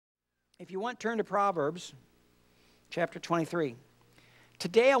If you want, turn to Proverbs chapter 23.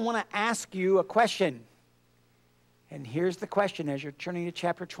 Today I want to ask you a question. And here's the question as you're turning to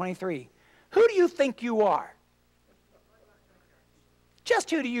chapter 23. Who do you think you are? Just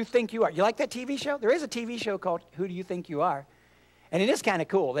who do you think you are? You like that TV show? There is a TV show called Who Do You Think You Are? And it is kind of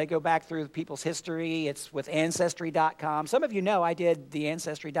cool. They go back through people's history. It's with Ancestry.com. Some of you know I did the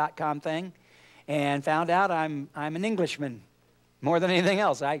Ancestry.com thing and found out I'm an Englishman more than anything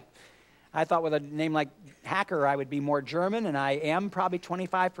else. I thought with a name like Hacker I would be more German, and I am probably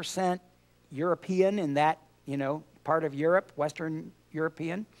 25% European in that, part of Europe, Western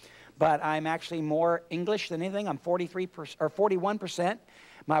European. But I'm actually more English than anything. I'm 43% or 41%.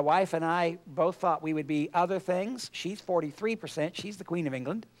 My wife and I both thought we would be other things. She's 43%. She's the Queen of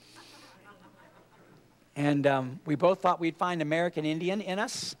England. And we both thought we'd find American Indian in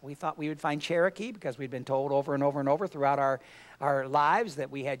us. We thought we would find Cherokee because we'd been told over and over and over throughout our lives that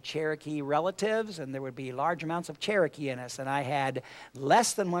we had Cherokee relatives and there would be large amounts of Cherokee in us. And I had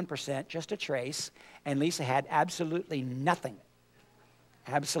less than 1%, just a trace, and Lisa had absolutely nothing.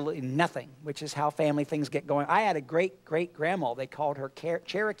 Absolutely nothing, which is how family things get going. I had a great-great-grandma. They called her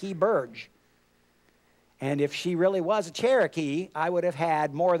Cherokee Burge. And if she really was a Cherokee, I would have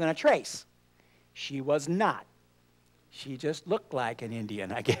had more than a trace. She was not. She just looked like an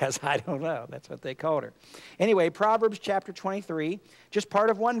Indian, I guess. I don't know. That's what they called her. Anyway, Proverbs chapter 23, just part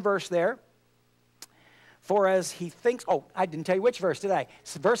of one verse there. For as he thinks, I didn't tell you which verse, did I?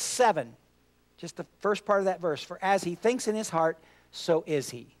 It's verse 7, just the first part of that verse. For as he thinks in his heart, so is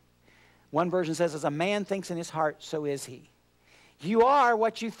he. One version says, as a man thinks in his heart, so is he. You are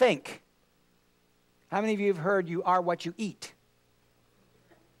what you think. How many of you have heard you are what you eat?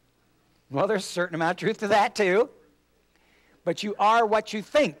 Well, there's a certain amount of truth to that too. But you are what you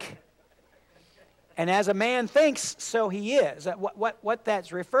think. And as a man thinks, so he is. What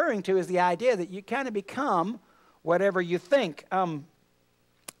that's referring to is the idea that you kind of become whatever you think.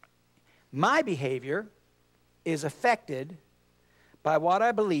 My behavior is affected by what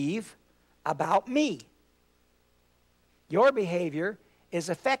I believe about me. Your behavior is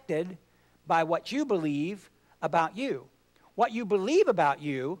affected by what you believe about you. What you believe about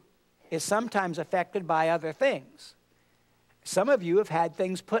you is sometimes affected by other things. Some of you have had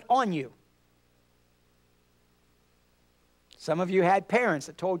things put on you. Some of you had parents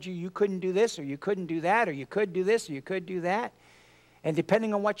that told you you couldn't do this or you couldn't do that or you could do this or you could do that. And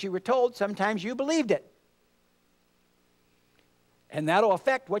depending on what you were told, sometimes you believed it. And that'll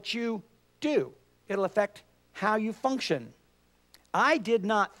affect what you do. It'll affect how you function. I did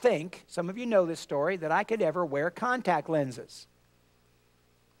not think, some of you know this story, that I could ever wear contact lenses.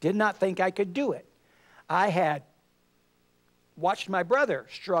 Did not think I could do it. I had watched my brother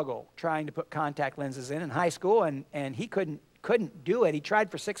struggle trying to put contact lenses in high school, and he couldn't do it. He tried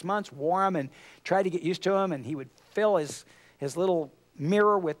for 6 months, wore them, and tried to get used to them, and he would fill his little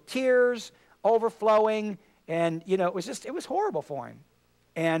mirror with tears, overflowing, and, it was horrible for him.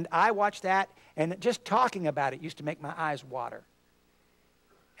 And I watched that, and just talking about it used to make my eyes water.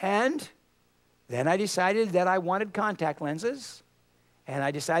 And then I decided that I wanted contact lenses. And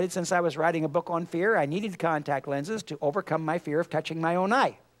I decided since I was writing a book on fear, I needed contact lenses to overcome my fear of touching my own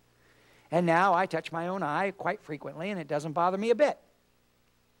eye. And now I touch my own eye quite frequently, and it doesn't bother me a bit.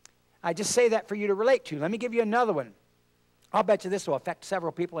 I just say that for you to relate to. Let me give you another one. I'll bet you this will affect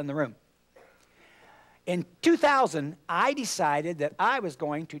several people in the room. In 2000, I decided that I was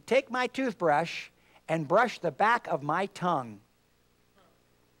going to take my toothbrush and brush the back of my tongue.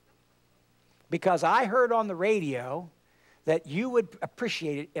 Because I heard on the radio that you would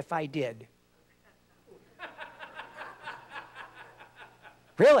appreciate it if I did.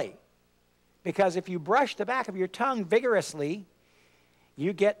 Really? Because if you brush the back of your tongue vigorously,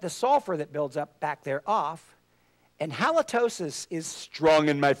 you get the sulfur that builds up back there off, and halitosis is strong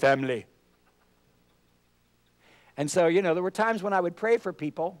in my family. And so, there were times when I would pray for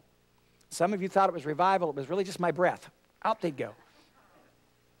people. Some of you thought it was revival. It was really just my breath. Out they'd go.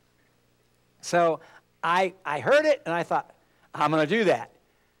 So I heard it, and I thought, I'm going to do that.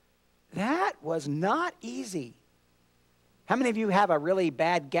 That was not easy. How many of you have a really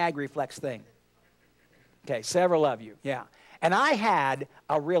bad gag reflex thing? Okay, several of you, yeah. And I had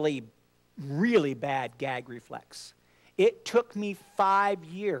a really, really bad gag reflex. It took me 5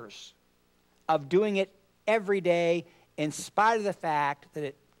 years of doing it every day in spite of the fact that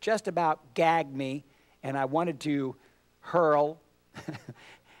it just about gagged me and I wanted to hurl.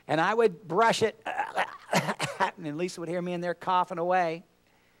 And I would brush it, and Lisa would hear me in there coughing away.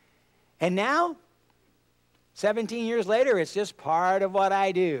 And now, 17 years later, it's just part of what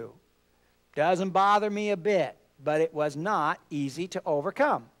I do. Doesn't bother me a bit, but it was not easy to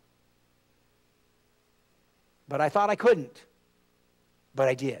overcome. but I thought I couldn't, but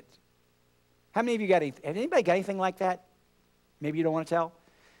I did. How many of you got anybody got anything like that? Maybe you don't want to tell?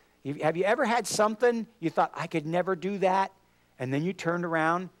 Have you ever had something you thought, I could never do that, and then you turned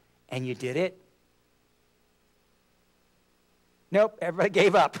around and you did it? Nope, everybody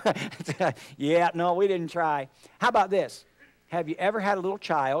gave up. Yeah, no, we didn't try. How about this? Have you ever had a little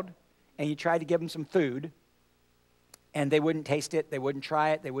child and you tried to give them some food and they wouldn't taste it, they wouldn't try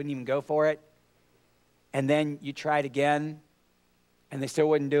it, they wouldn't even go for it, and then you tried again and they still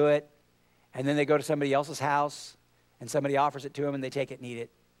wouldn't do it, and then they go to somebody else's house and somebody offers it to them and they take it and eat it,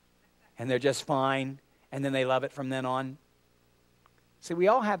 and they're just fine, and then they love it from then on? See, we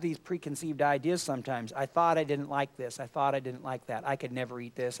all have these preconceived ideas sometimes. I thought I didn't like this. I thought I didn't like that. I could never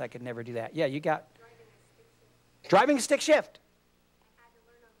eat this. I could never do that. Yeah, you got... Driving a stick shift. I had to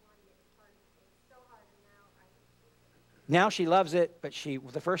learn on one. It was hard. It was so hard, and now she loves it, but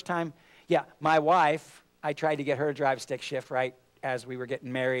the first time... Yeah, my wife, I tried to get her to drive stick shift right as we were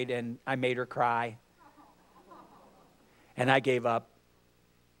getting married, and I made her cry. And I gave up.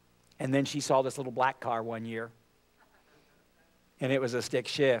 And then she saw this little black car one year. And it was a stick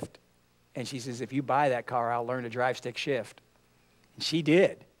shift. And she says, if you buy that car, I'll learn to drive stick shift. And she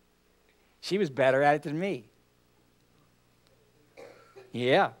did. She was better at it than me.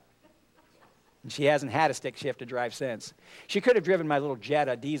 Yeah. And she hasn't had a stick shift to drive since. She could have driven my little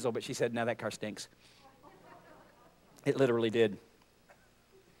Jetta diesel, but she said, no, that car stinks. It literally did.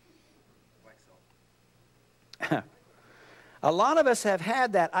 A lot of us have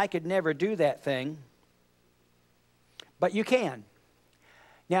had that I could never do that thing, but you can.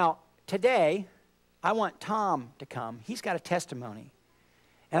 Now, today, I want Tom to come. He's got a testimony.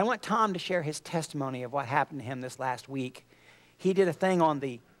 And I want Tom to share his testimony of what happened to him this last week. He did a thing on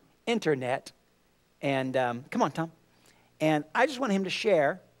the internet. And come on, Tom. And I just want him to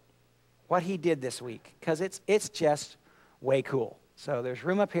share what he did this week, because it's just way cool. So there's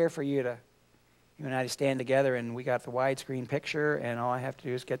room up here for you and I to stand together, and we got the widescreen picture, and all I have to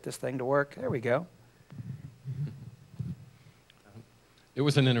do is get this thing to work. There we go. It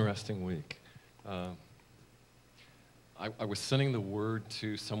was an interesting week. I was sending the word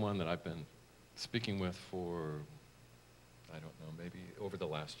to someone that I've been speaking with for, I don't know, maybe over the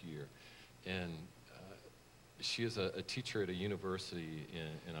last year. And she is a teacher at a university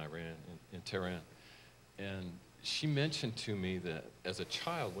in Iran, in Tehran. And she mentioned to me that as a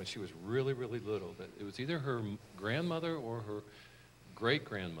child, when she was really, really little, that it was either her grandmother or her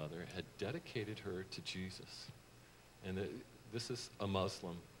great-grandmother had dedicated her to Jesus. And that this is a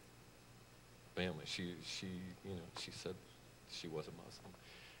Muslim family. She said she was a Muslim.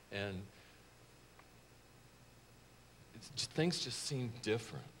 And things just seemed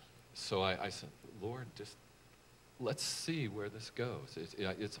different. So I said, Lord, just let's see where this goes.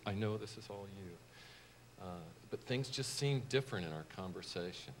 I know this is all you. But things just seemed different in our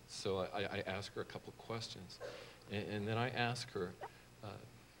conversation. So I asked her a couple of questions. And then I asked her,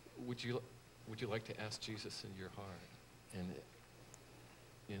 would you like to ask Jesus into your heart? And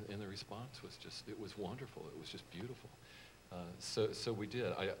the response was it was wonderful. It was just beautiful. So we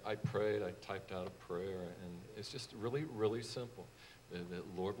did. I prayed. I typed out a prayer, and it's just really, really simple.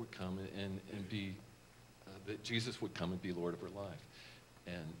 That Lord would come and be, that Jesus would come and be Lord of her life,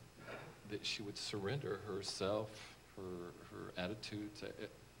 and that she would surrender herself, her attitudes,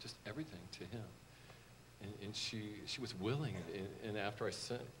 just everything to Him. And she was willing, and after I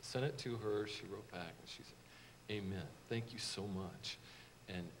sent it to her, she wrote back, and she said, amen, thank you so much.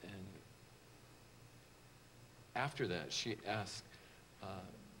 And after that, she asked,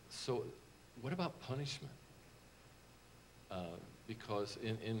 so what about punishment? Because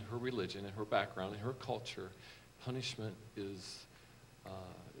in her religion, in her background, in her culture, punishment is,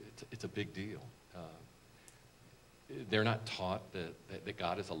 it's a big deal. They're not taught that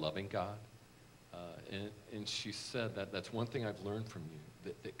God is a loving God. And she said that's one thing I've learned from you,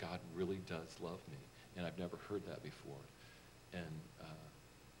 that God really does love me. And I've never heard that before. And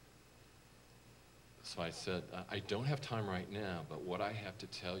so I said, I don't have time right now, but what I have to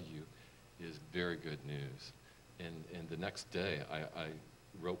tell you is very good news. And the next day, I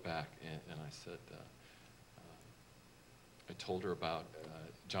wrote back and I said, I told her about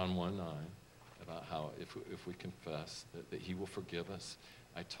John 1:9, about how if we confess that He will forgive us.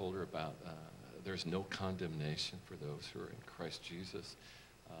 I told her about there's no condemnation for those who are in Christ Jesus.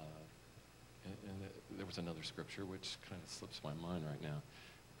 And there was another scripture which kind of slips my mind right now.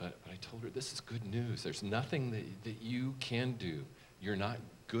 But I told her, this is good news. There's nothing that you can do. You're not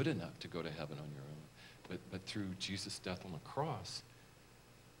good enough to go to heaven on your own. But through Jesus' death on the cross,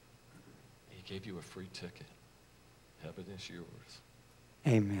 He gave you a free ticket. Heaven is yours.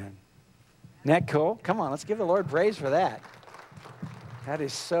 Amen. Isn't that cool? Come on, let's give the Lord praise for that. That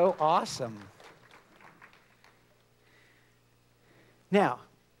is so awesome. Now,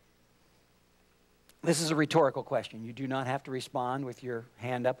 this is a rhetorical question. You do not have to respond with your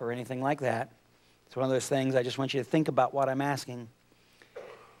hand up or anything like that. It's one of those things I just want you to think about what I'm asking.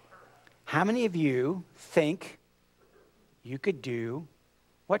 How many of you think you could do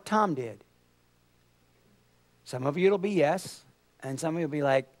what Tom did? Some of you it'll be yes, and some of you will be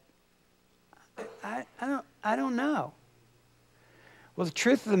like, I don't know. Well, the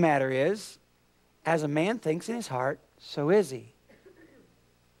truth of the matter is, as a man thinks in his heart, so is he.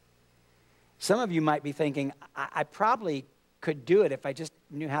 Some of you might be thinking, I probably could do it if I just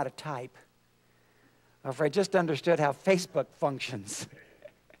knew how to type, or if I just understood how Facebook functions.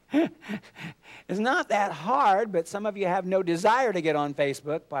 It's not that hard, but some of you have no desire to get on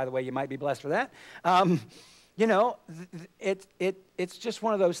Facebook. By the way, you might be blessed for that. You know, it's just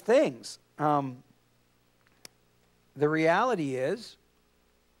one of those things. The reality is,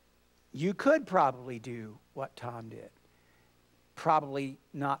 you could probably do what Tom did. Probably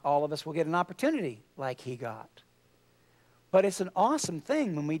not all of us will get an opportunity like he got. But it's an awesome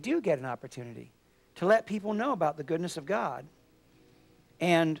thing when we do get an opportunity to let people know about the goodness of God.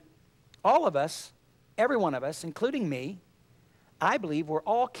 And all of us, every one of us, including me, I believe we're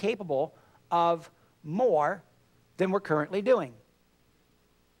all capable of more than we're currently doing.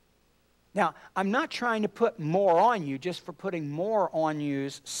 Now, I'm not trying to put more on you just for putting more on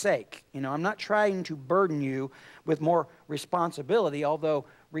you's sake. You know, I'm not trying to burden you with more responsibility, although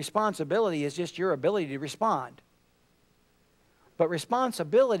responsibility is just your ability to respond. But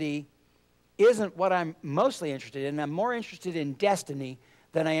responsibility isn't what I'm mostly interested in. I'm more interested in destiny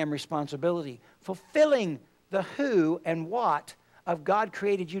than I am responsibility. Fulfilling the who and what of God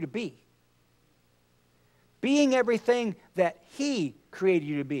created you to be. Being everything that He created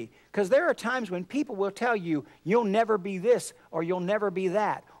you to be. Because there are times when people will tell you, you'll never be this, or you'll never be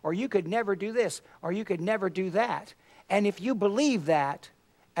that, or you could never do this, or you could never do that. And if you believe that,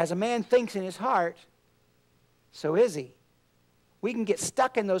 as a man thinks in his heart, so is he. We can get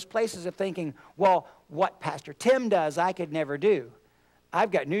stuck in those places of thinking, well, what Pastor Tim does, I could never do. I've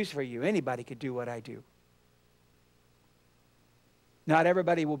got news for you. Anybody could do what I do. Not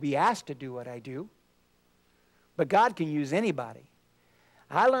everybody will be asked to do what I do, but God can use anybody.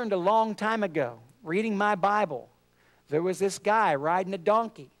 I learned a long time ago, reading my Bible, there was this guy riding a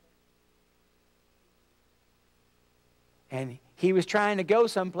donkey. And he was trying to go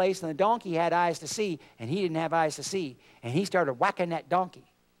someplace, and the donkey had eyes to see, and he didn't have eyes to see. And he started whacking that donkey.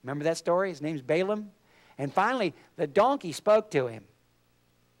 Remember that story? His name's Balaam. And finally, the donkey spoke to him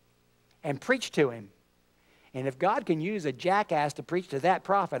and preached to him. And if God can use a jackass to preach to that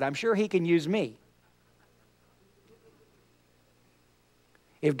prophet, I'm sure He can use me.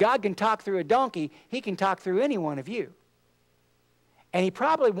 If God can talk through a donkey, He can talk through any one of you. And He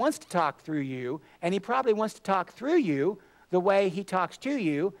probably wants to talk through you, and He probably wants to talk through you the way He talks to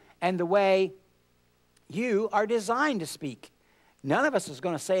you and the way you are designed to speak. None of us is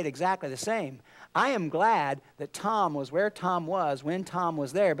going to say it exactly the same. I am glad that Tom was where Tom was when Tom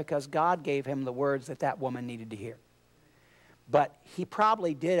was there, because God gave him the words that that woman needed to hear. But he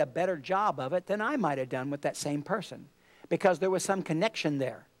probably did a better job of it than I might have done with that same person, because there was some connection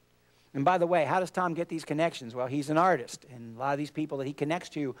there. And by the way, how does Tom get these connections? Well, he's an artist, and a lot of these people that he connects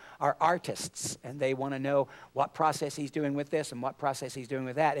to are artists, and they want to know what process he's doing with this and what process he's doing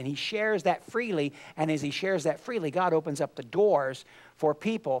with that. And he shares that freely, and as he shares that freely, God opens up the doors for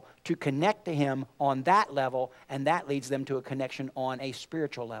people to connect to Him on that level, and that leads them to a connection on a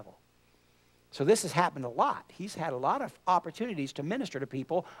spiritual level. So this has happened a lot. He's had a lot of opportunities to minister to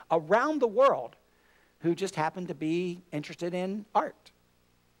people around the world who just happen to be interested in art.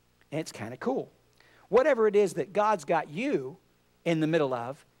 And it's kind of cool. Whatever it is that God's got you in the middle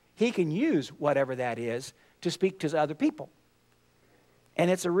of, He can use whatever that is to speak to other people. And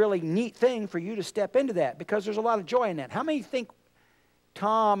it's a really neat thing for you to step into that, because there's a lot of joy in that. How many think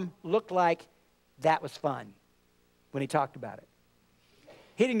Tom looked like that was fun when he talked about it?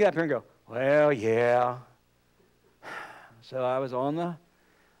 He didn't get up here and go, well, yeah. So I was on the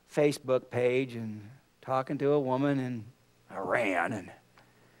Facebook page and talking to a woman in Iran, and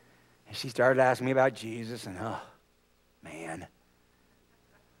she started asking me about Jesus, and oh, man.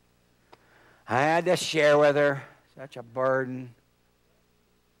 I had to share with her, such a burden.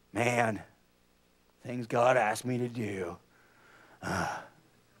 Man, things God asked me to do.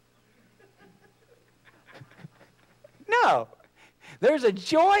 No, there's a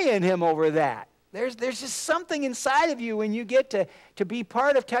joy in Him over that. There's just something inside of you when you get to be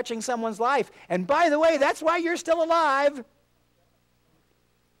part of touching someone's life. And by the way, that's why you're still alive.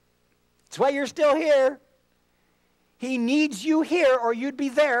 That's why you're still here. He needs you here or you'd be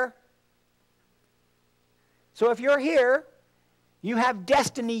there. So if you're here, you have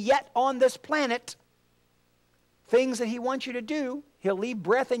destiny yet on this planet. Things that he wants you to do. He'll leave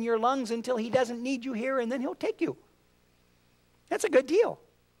breath in your lungs until he doesn't need you here, and then he'll take you. That's a good deal.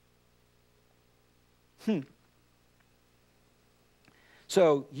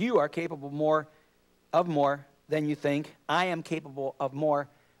 So you are capable more than you think. I am capable of more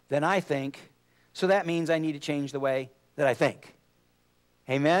than I think. So that means I need to change the way that I think.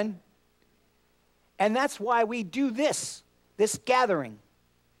 Amen? And that's why we do this gathering.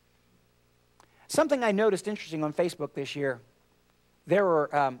 Something I noticed interesting on Facebook this year,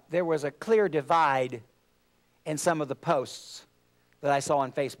 there was a clear divide in some of the posts that I saw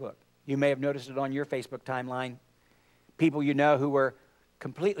on Facebook. You may have noticed it on your Facebook timeline. People you know who were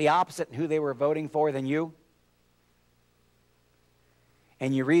completely opposite in who they were voting for than you.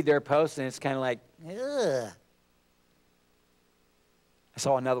 And you read their posts and it's kind of like, ugh. I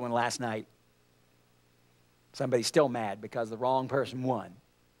saw another one last night. Somebody's still mad because the wrong person won.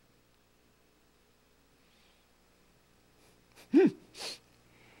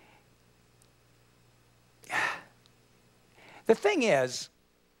 The thing is,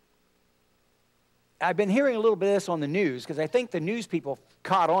 I've been hearing a little bit of this on the news because I think the news people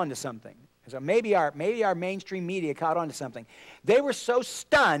caught on to something. So maybe our mainstream media caught on to something. They were so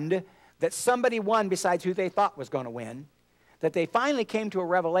stunned that somebody won besides who they thought was going to win that they finally came to a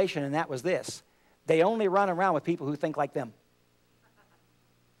revelation, and that was this. They only run around with people who think like them.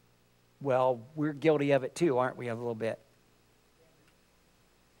 Well, we're guilty of it too, aren't we, a little bit?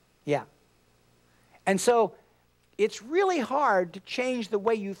 Yeah. And so it's really hard to change the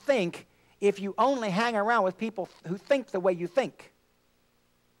way you think if you only hang around with people who think the way you think.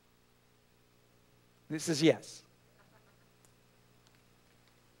 This is yes.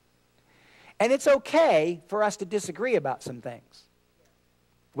 And it's okay for us to disagree about some things.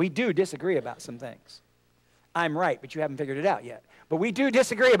 We do disagree about some things. I'm right, but you haven't figured it out yet. But we do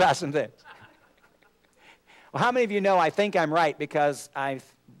disagree about some things. Well, how many of you know I think I'm right because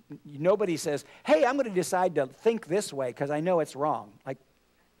nobody says, hey, I'm going to decide to think this way because I know it's wrong. Like,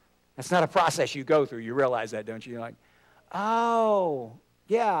 that's not a process you go through. You realize that, don't you? You're like, oh,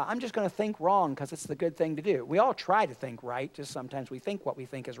 yeah, I'm just going to think wrong because it's the good thing to do. We all try to think right, just sometimes we think what we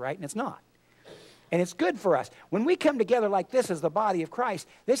think is right and it's not. And it's good for us. When we come together like this as the body of Christ,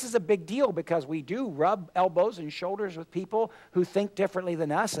 this is a big deal because we do rub elbows and shoulders with people who think differently than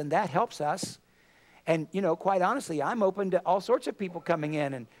us, and that helps us. And, you know, quite honestly, I'm open to all sorts of people coming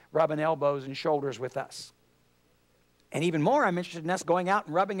in and rubbing elbows and shoulders with us. And even more, I'm interested in us going out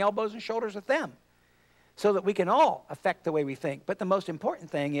and rubbing elbows and shoulders with them so that we can all affect the way we think. But the most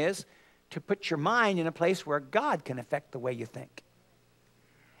important thing is to put your mind in a place where God can affect the way you think.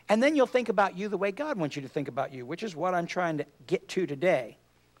 And then you'll think about you the way God wants you to think about you, which is what I'm trying to get to today.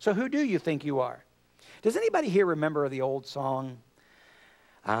 So who do you think you are? Does anybody here remember the old song?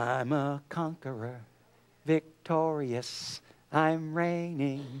 I'm a conqueror, victorious. I'm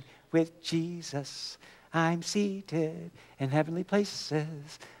reigning with Jesus. I'm seated in heavenly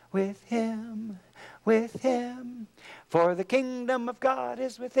places with him, with him. For the kingdom of God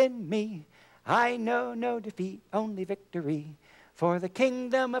is within me. I know no defeat, only victory. For the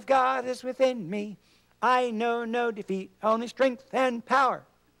kingdom of God is within me. I know no defeat, only strength and power.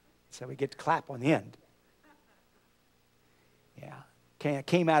 So we get to clap on the end. Yeah.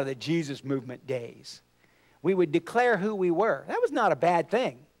 Came out of the Jesus movement days. We would declare who we were. That was not a bad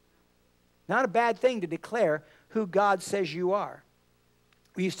thing. Not a bad thing to declare who God says you are.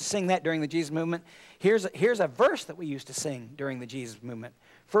 We used to sing that during the Jesus movement. Here's a verse that we used to sing during the Jesus movement.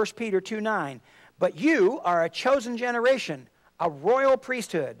 1 Peter 2:9. But you are a chosen generation, a royal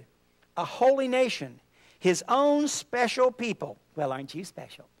priesthood, a holy nation, his own special people. Well, aren't you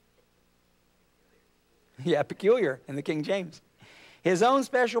special? Yeah, peculiar in the King James. His own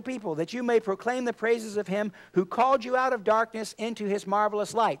special people, that you may proclaim the praises of him who called you out of darkness into his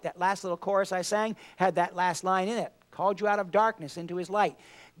marvelous light. That last little chorus I sang had that last line in it. Called you out of darkness into his light.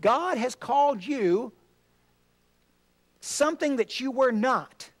 God has called you something that you were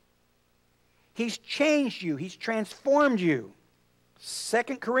not. He's changed you. He's transformed you. 2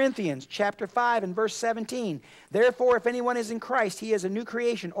 Corinthians chapter 5 and verse 17. Therefore, if anyone is in Christ, he is a new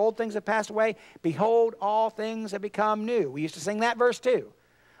creation. Old things have passed away. Behold, all things have become new. We used to sing that verse too,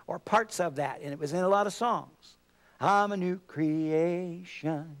 or parts of that, and it was in a lot of songs. I'm a new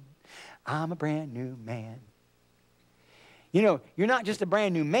creation. I'm a brand new man. You know, you're not just a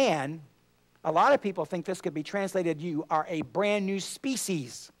brand new man. A lot of people think this could be translated, you are a brand new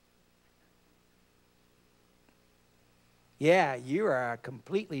species. Yeah, you are a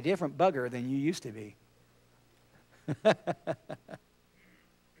completely different bugger than you used to be.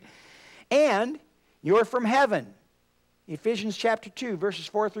 And you're from heaven. Ephesians chapter 2, verses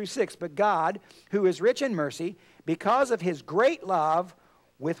 4 through 6. But God, who is rich in mercy, because of his great love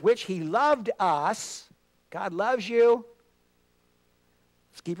with which he loved us, God loves you.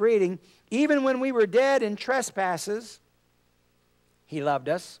 Let's keep reading. Even when we were dead in trespasses, he loved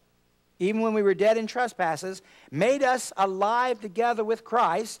us. Even when we were dead in trespasses, made us alive together with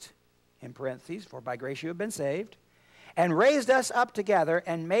Christ, in parentheses, for by grace you have been saved, and raised us up together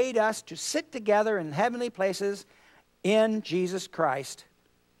and made us to sit together in heavenly places in Jesus Christ.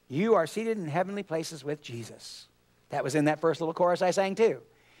 You are seated in heavenly places with Jesus. That was in that first little chorus I sang too.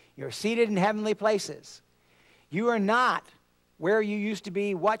 You're seated in heavenly places. You are not where you used to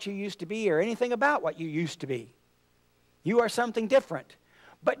be, what you used to be, or anything about what you used to be. You are something different.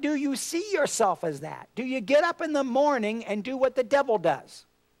 But do you see yourself as that? Do you get up in the morning and do what the devil does?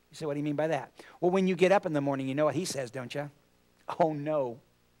 You say, what do you mean by that? Well, when you get up in the morning, you know what he says, don't you? Oh, no.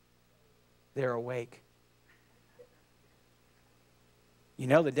 They're awake. You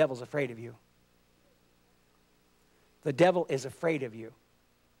know the devil's afraid of you. The devil is afraid of you.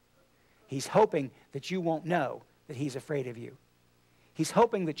 He's hoping that you won't know that he's afraid of you. He's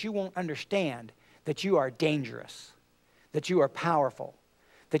hoping that you won't understand that you are dangerous, that you are powerful,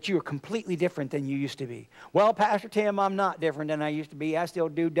 that you are completely different than you used to be. Well, Pastor Tim, I'm not different than I used to be. I still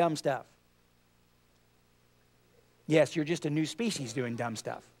do dumb stuff. Yes, you're just a new species doing dumb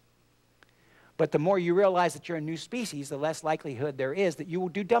stuff. But the more you realize that you're a new species, the less likelihood there is that you will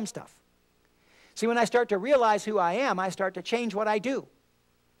do dumb stuff. See, when I start to realize who I am, I start to change what I do.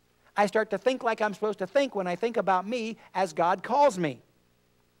 I start to think like I'm supposed to think when I think about me as God calls me.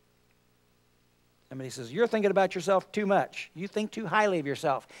 Somebody says, you're thinking about yourself too much. You think too highly of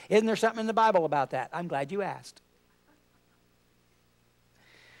yourself. Isn't there something in the Bible about that? I'm glad you asked.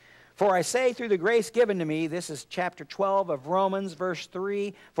 For I say through the grace given to me, this is chapter 12 of Romans, verse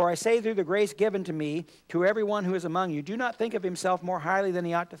 3. For I say through the grace given to me, to everyone who is among you, do not think of himself more highly than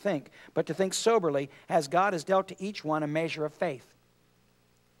he ought to think, but to think soberly, as God has dealt to each one a measure of faith.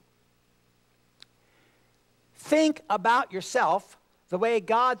 Think about yourself the way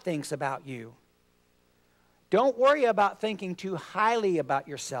God thinks about you. Don't worry about thinking too highly about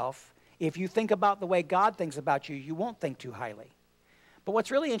yourself. If you think about the way God thinks about you, you won't think too highly. But what's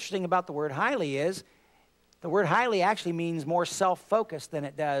really interesting about the word highly is the word highly actually means more self-focused than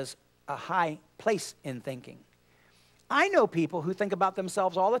it does a high place in thinking. I know people who think about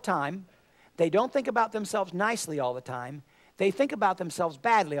themselves all the time. They don't think about themselves nicely all the time. They think about themselves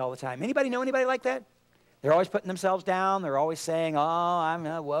badly all the time. Anybody know anybody like that? They're always putting themselves down. They're always saying,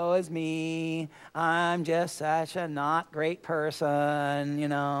 oh, woe is me. I'm just such a not great person, you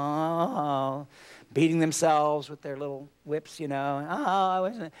know. Beating themselves with their little whips, you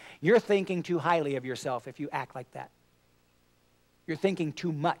know. You're thinking too highly of yourself if you act like that. You're thinking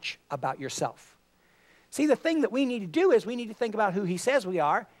too much about yourself. See, the thing that we need to do is we need to think about who he says we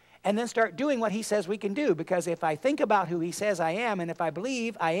are and then start doing what he says we can do. Because if I think about who he says I am, and if I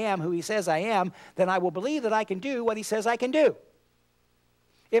believe I am who he says I am, then I will believe that I can do what he says I can do.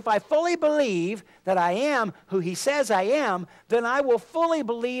 If I fully believe that I am who he says I am, then I will fully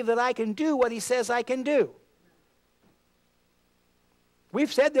believe that I can do what he says I can do.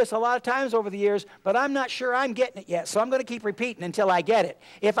 We've said this a lot of times over the years, but I'm not sure I'm getting it yet, so I'm going to keep repeating until I get it.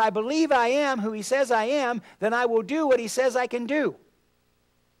 If I believe I am who he says I am, then I will do what he says I can do.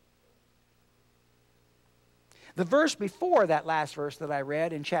 The verse before that last verse that I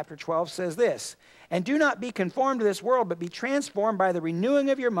read in chapter 12 says this, and do not be conformed to this world, but be transformed by the renewing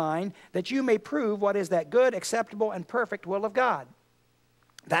of your mind, that you may prove what is that good, acceptable, and perfect will of God.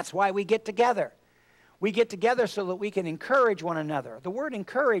 That's why we get together. We get together so that we can encourage one another. The word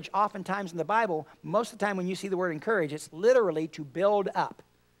encourage, oftentimes in the Bible, most of the time when you see the word encourage, it's literally to build up.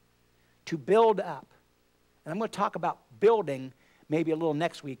 To build up. And I'm going to talk about building maybe a little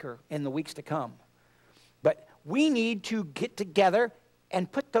next week or in the weeks to come. But we need to get together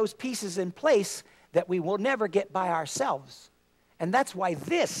and put those pieces in place that we will never get by ourselves. And that's why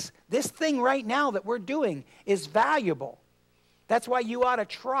this thing right now that we're doing is valuable. That's why you ought to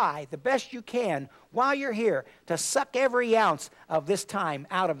try the best you can while you're here to suck every ounce of this time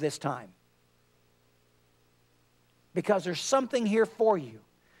out of this time. Because there's something here for you.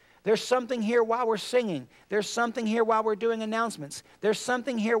 There's something here while we're singing. There's something here while we're doing announcements. There's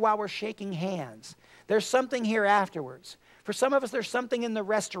something here while we're shaking hands. There's something here afterwards. For some of us, there's something in the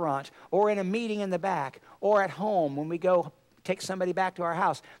restaurant or in a meeting in the back or at home when we go take somebody back to our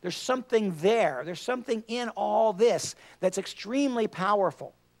house. There's something there. There's something in all this that's extremely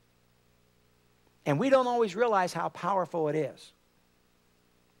powerful. And we don't always realize how powerful it is.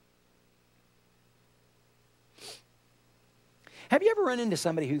 Have you ever run into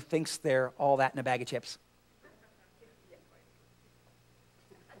somebody who thinks they're all that in a bag of chips?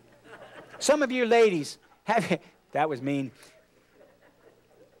 Some of you ladies, that was mean.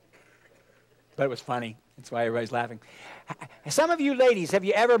 But it was funny. That's why everybody's laughing. Some of you ladies, have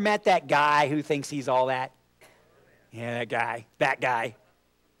you ever met that guy who thinks he's all that? Yeah, that guy. That guy.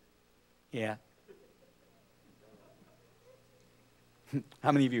 Yeah.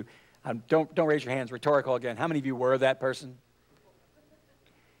 How many of you, don't raise your hands, rhetorical again. How many of you were that person?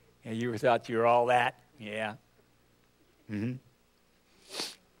 Yeah, you thought you were all that? Yeah. Mm-hmm.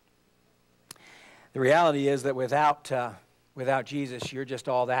 The reality is that without Jesus, you're just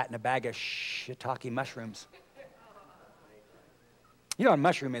all that in a bag of shiitake mushrooms. You know what a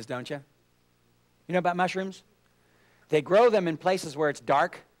mushroom is, don't you? You know about mushrooms? They grow them in places where it's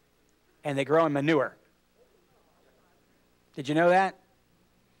dark, and they grow in manure. Did you know that?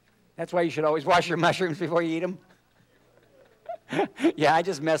 That's why you should always wash your mushrooms before you eat them. Yeah, I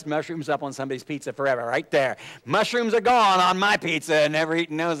just messed mushrooms up on somebody's pizza forever, right there. Mushrooms are gone on my pizza, never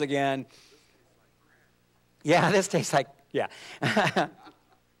eating those again. Yeah, this tastes like, yeah.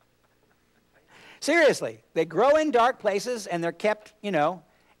 Seriously, they grow in dark places and they're kept, and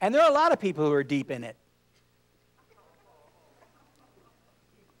there are a lot of people who are deep in it.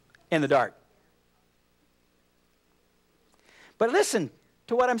 In the dark. But listen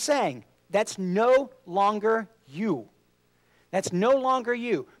to what I'm saying. That's no longer you. That's no longer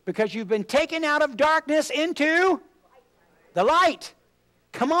you, because you've been taken out of darkness into the light.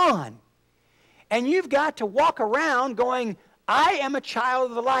 Come on. And you've got to walk around going, I am a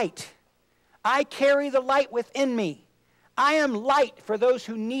child of the light. I carry the light within me. I am light for those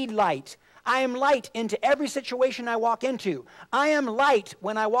who need light. I am light into every situation I walk into. I am light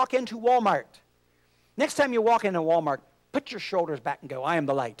when I walk into Walmart. Next time you walk into Walmart, put your shoulders back and go, I am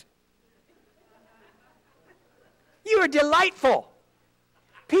the light. You are delightful.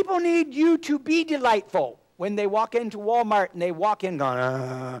 People need you to be delightful when they walk into Walmart and they walk in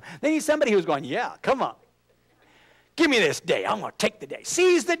going, They need somebody who's going, yeah, come on. Give me this day. I'm going to take the day.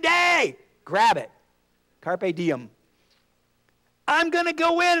 Seize the day. Grab it. Carpe diem. I'm going to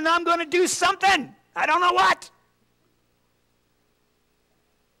go in and I'm going to do something. I don't know what.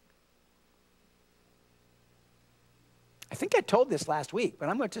 I think I told this last week, but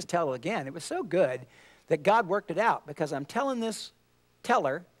I'm going to just tell it again. It was so good that God worked it out, because I'm telling this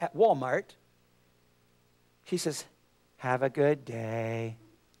teller at Walmart, she says, have a good day.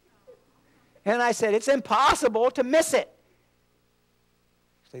 And I said, it's impossible to miss it.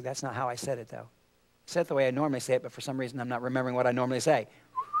 See, that's not how I said it, though. I said it the way I normally say it, but for some reason I'm not remembering what I normally say.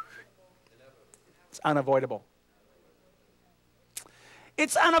 It's unavoidable.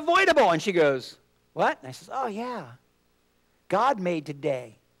 It's unavoidable. And she goes, what? And I says, oh, yeah. God made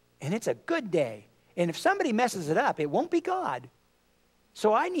today, and it's a good day. And if somebody messes it up, it won't be God.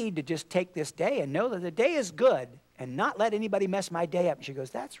 So I need to just take this day and know that the day is good and not let anybody mess my day up. And she goes,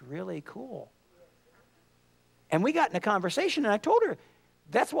 that's really cool. And we got in a conversation, and I told her,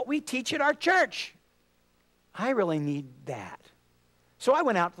 that's what we teach at our church. I really need that. So I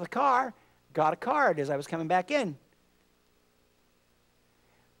went out to the car, got a card as I was coming back in.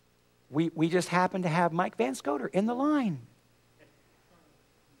 We just happened to have Mike Van Scoter in the line.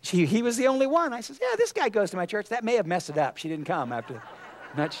 He was the only one. I said, yeah, this guy goes to my church. That may have messed it up. She didn't come after.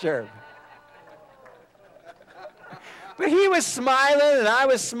 Not sure. But he was smiling, and I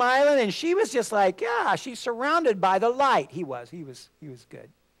was smiling, and she was just like, yeah, she's surrounded by the light. He was good.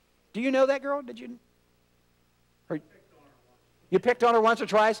 Do you know that girl? Did you? Or, you picked on her once or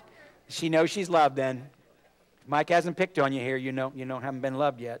twice? She knows she's loved then. If Mike hasn't picked on you here, you haven't been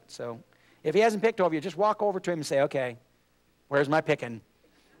loved yet. So if he hasn't picked over you, just walk over to him and say, okay, where's my picking?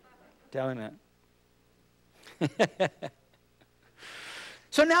 Tell him that.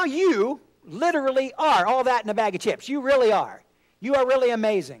 So now you literally are all that in a bag of chips. You really are. You are really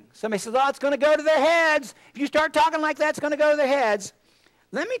amazing. Somebody says, oh, it's going to go to their heads. If you start talking like that, it's going to go to their heads.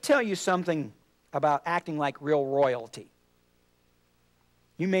 Let me tell you something about acting like real royalty.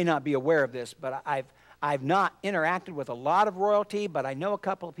 You may not be aware of this, but I've not interacted with a lot of royalty, but I know a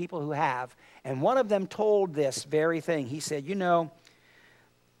couple of people who have. And one of them told this very thing. He said,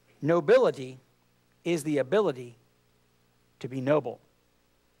 nobility is the ability to be noble.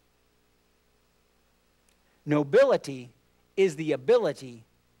 Nobility is the ability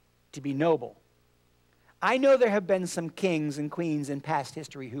to be noble. I know there have been some kings and queens in past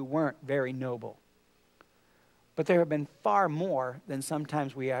history who weren't very noble. But there have been far more than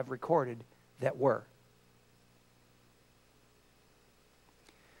sometimes we have recorded that were.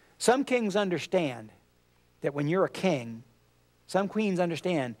 Some kings understand that when you're a king, some queens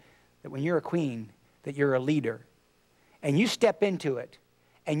understand that when you're a queen, that you're a leader. And you step into it,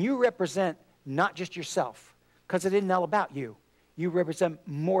 and you represent not just yourself, because it isn't all about you. You represent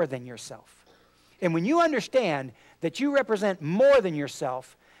more than yourself. And when you understand that you represent more than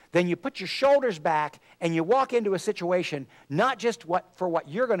yourself, then you put your shoulders back and you walk into a situation, not just for what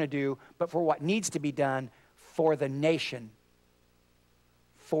you're going to do, but for what needs to be done for the nation,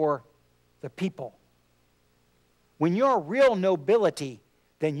 for the people. When you're real nobility,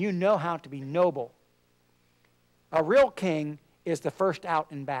 then you know how to be noble. A real king is the first out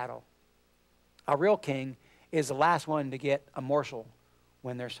in battle. A real king is the last one to get a morsel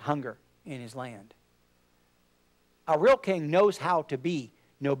when there's hunger in his land. A real king knows how to be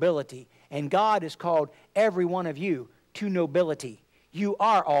nobility, and God has called every one of you to nobility. You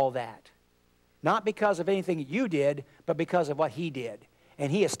are all that. Not because of anything you did, but because of what He did.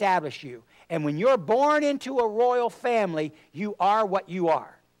 And He established you. And when you're born into a royal family, you are what you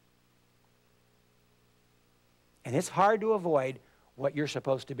are. And it's hard to avoid what you're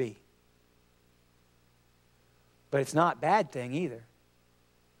supposed to be. But it's not a bad thing either.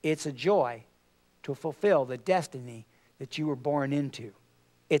 It's a joy to fulfill the destiny that you were born into.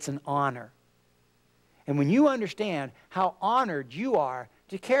 It's an honor. And when you understand how honored you are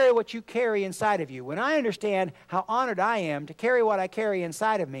to carry what you carry inside of you, when I understand how honored I am to carry what I carry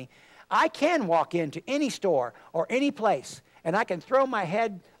inside of me, I can walk into any store or any place, and I can throw my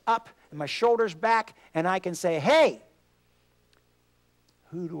head up and my shoulders back, and I can say, hey,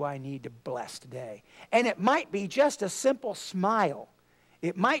 who do I need to bless today? And it might be just a simple smile.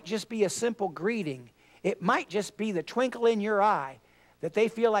 It might just be a simple greeting. It might just be the twinkle in your eye that they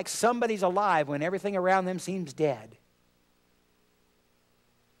feel like somebody's alive when everything around them seems dead.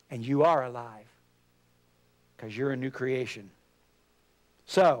 And you are alive because you're a new creation.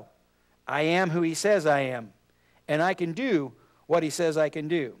 So, I am who He says I am, and I can do what He says I can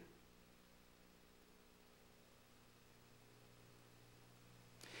do.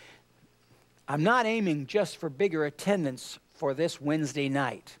 I'm not aiming just for bigger attendance for this Wednesday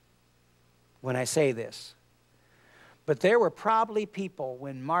night when I say this. But there were probably people,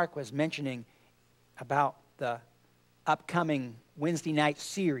 when Mark was mentioning about the upcoming Wednesday night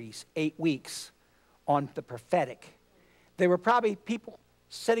series, 8 weeks, on the prophetic, there were probably people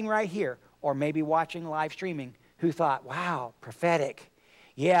sitting right here, or maybe watching live streaming, who thought, wow, prophetic.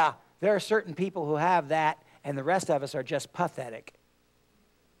 Yeah, there are certain people who have that, and the rest of us are just pathetic.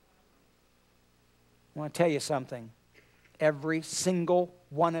 I want to tell you something. Every single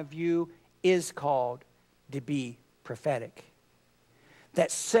one of you is called to be prophetic.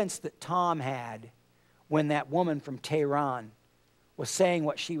 That sense that Tom had when that woman from Tehran was saying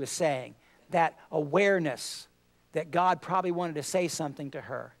what she was saying, that awareness that God probably wanted to say something to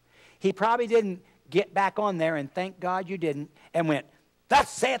her. He probably didn't get back on there, and thank God you didn't, and went, thus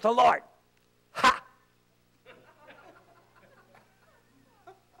saith the Lord. Ha!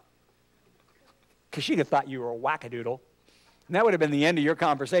 Because she'd have thought you were a wackadoodle. And that would have been the end of your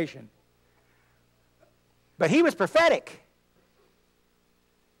conversation. But he was prophetic.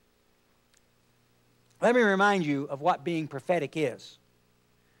 Let me remind you of what being prophetic is.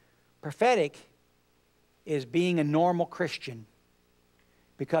 Prophetic is being a normal Christian.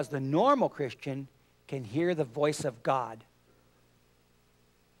 Because the normal Christian can hear the voice of God.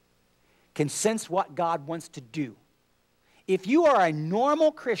 Can sense what God wants to do. If you are a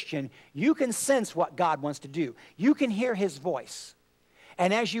normal Christian, you can sense what God wants to do. You can hear His voice.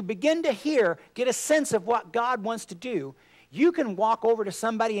 And as you begin to get a sense of what God wants to do, you can walk over to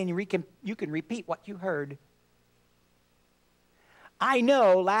somebody and you can repeat what you heard. I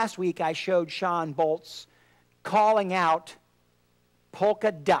know last week I showed Sean Bolts calling out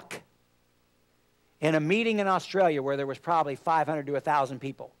polka duck in a meeting in Australia where there was probably 500 to 1,000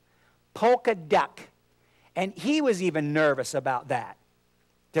 people. Polka duck. And he was even nervous about that.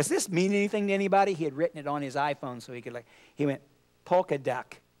 Does this mean anything to anybody? He had written it on his iPhone so he went, polka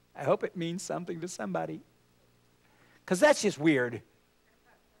duck. I hope it means something to somebody. Because that's just weird.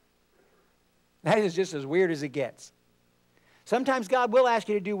 That is just as weird as it gets. Sometimes God will ask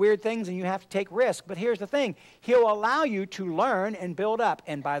you to do weird things and you have to take risks. But here's the thing. He'll allow you to learn and build up.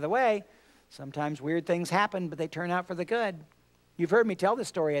 And by the way, sometimes weird things happen, but they turn out for the good. You've heard me tell this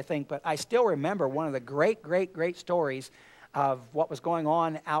story, I think, but I still remember one of the great, great, great stories of what was going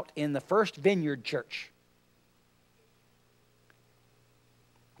on out in the First Vineyard Church.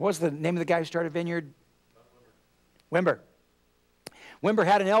 What was the name of the guy who started Vineyard? Wimber. Wimber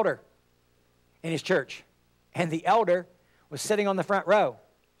had an elder in his church, and the elder was sitting on the front row.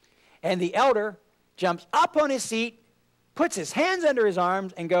 And the elder jumps up on his seat, puts his hands under his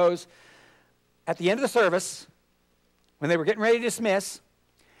arms and goes, at the end of the service, when they were getting ready to dismiss,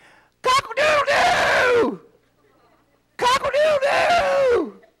 cock-a-doodle-doo!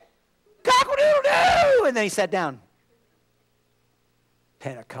 Cock-a-doodle-doo! Cock-a-doodle-doo! And then he sat down.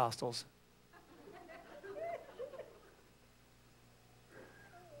 Pentecostals.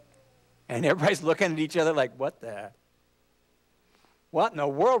 And everybody's looking at each other like, what in the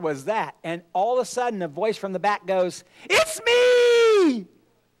world was that? And all of a sudden, a voice from the back goes, it's me!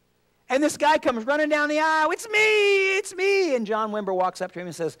 And this guy comes running down the aisle, it's me, it's me. And John Wimber walks up to him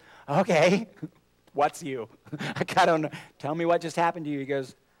and says, okay, what's you? I don't know. Tell me what just happened to you. He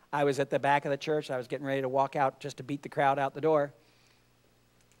goes, I was at the back of the church. I was getting ready to walk out just to beat the crowd out the door.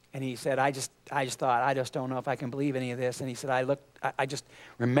 And he said, I just thought, I just don't know if I can believe any of this. And he said, I just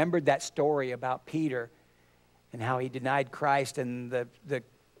remembered that story about Peter and how he denied Christ and the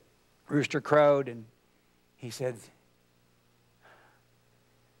rooster crowed. And he said,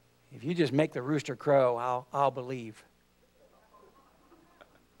 if you just make the rooster crow, I'll believe.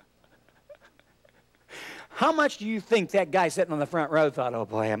 How much do you think that guy sitting on the front row thought, oh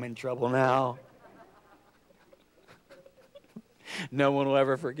boy, I'm in trouble now? No one will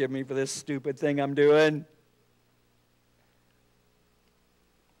ever forgive me for this stupid thing I'm doing.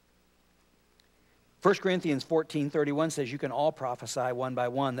 1 Corinthians 14:31 says you can all prophesy one by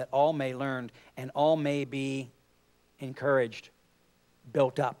one, that all may learn and all may be encouraged,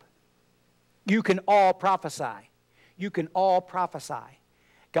 built up. You can all prophesy. You can all prophesy.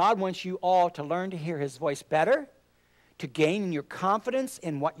 God wants you all to learn to hear his voice better, to gain your confidence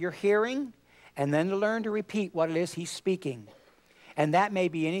in what you're hearing, and then to learn to repeat what it is he's speaking. And that may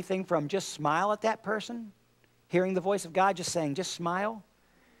be anything from just smile at that person, hearing the voice of God, just saying, just smile,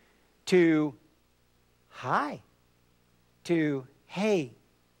 to hi, to hey,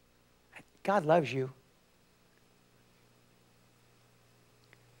 God loves you.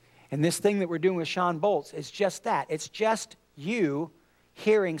 And this thing that we're doing with Shawn Bolz is just that. It's just you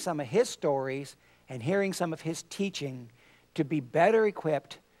hearing some of his stories and hearing some of his teaching to be better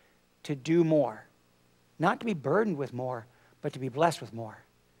equipped to do more. Not to be burdened with more, but to be blessed with more.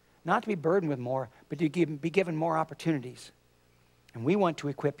 Not to be burdened with more, but to be given more opportunities. And we want to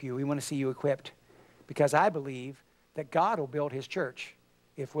equip you. We want to see you equipped because I believe that God will build his church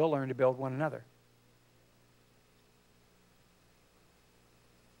if we'll learn to build one another.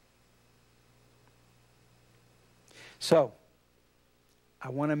 So, I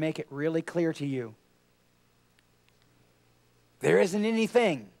want to make it really clear to you. There isn't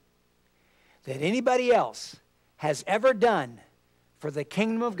anything that anybody else has ever done for the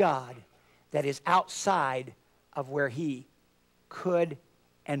kingdom of God that is outside of where he could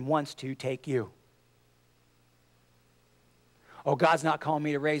and wants to take you. Oh, God's not calling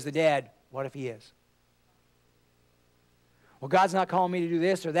me to raise the dead. What if he is? Well, God's not calling me to do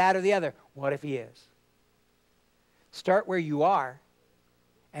this or that or the other. What if he is? Start where you are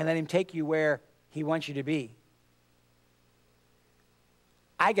and let him take you where he wants you to be.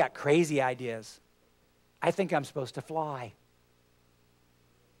 I got crazy ideas. I think I'm supposed to fly.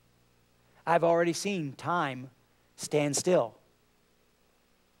 I've already seen time stand still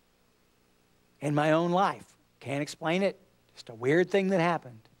in my own life. Can't explain it. Just a weird thing that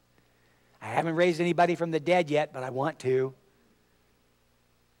happened. I haven't raised anybody from the dead yet, but I want to.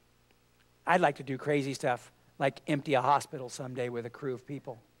 I'd like to do crazy stuff, like empty a hospital someday with a crew of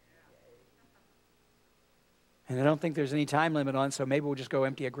people. And I don't think there's any time limit on, so maybe we'll just go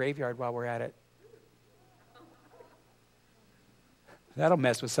empty a graveyard while we're at it. That'll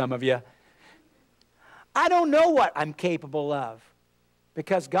mess with some of you. I don't know what I'm capable of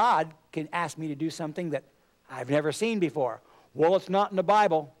because God can ask me to do something that I've never seen before. Well, it's not in the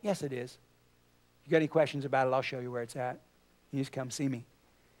Bible. Yes, it is. If you got any questions about it, I'll show you where it's at. You just come see me.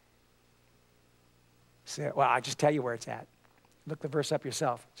 So, well, I'll just tell you where it's at. Look the verse up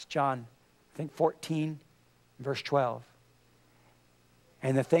yourself. It's John, I think 14, verse 12.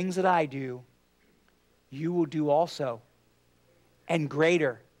 And the things that I do, you will do also, and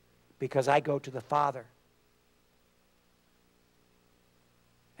greater, because I go to the Father.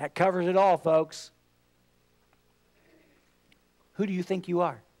 That covers it all, folks. Who do you think you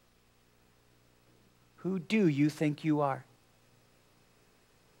are? Who do you think you are?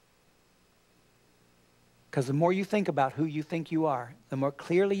 Because the more you think about who you think you are, the more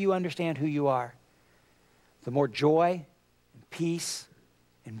clearly you understand who you are, the more joy and peace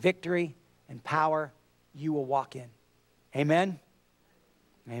and victory and power you will walk in. Amen?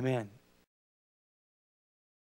 Amen.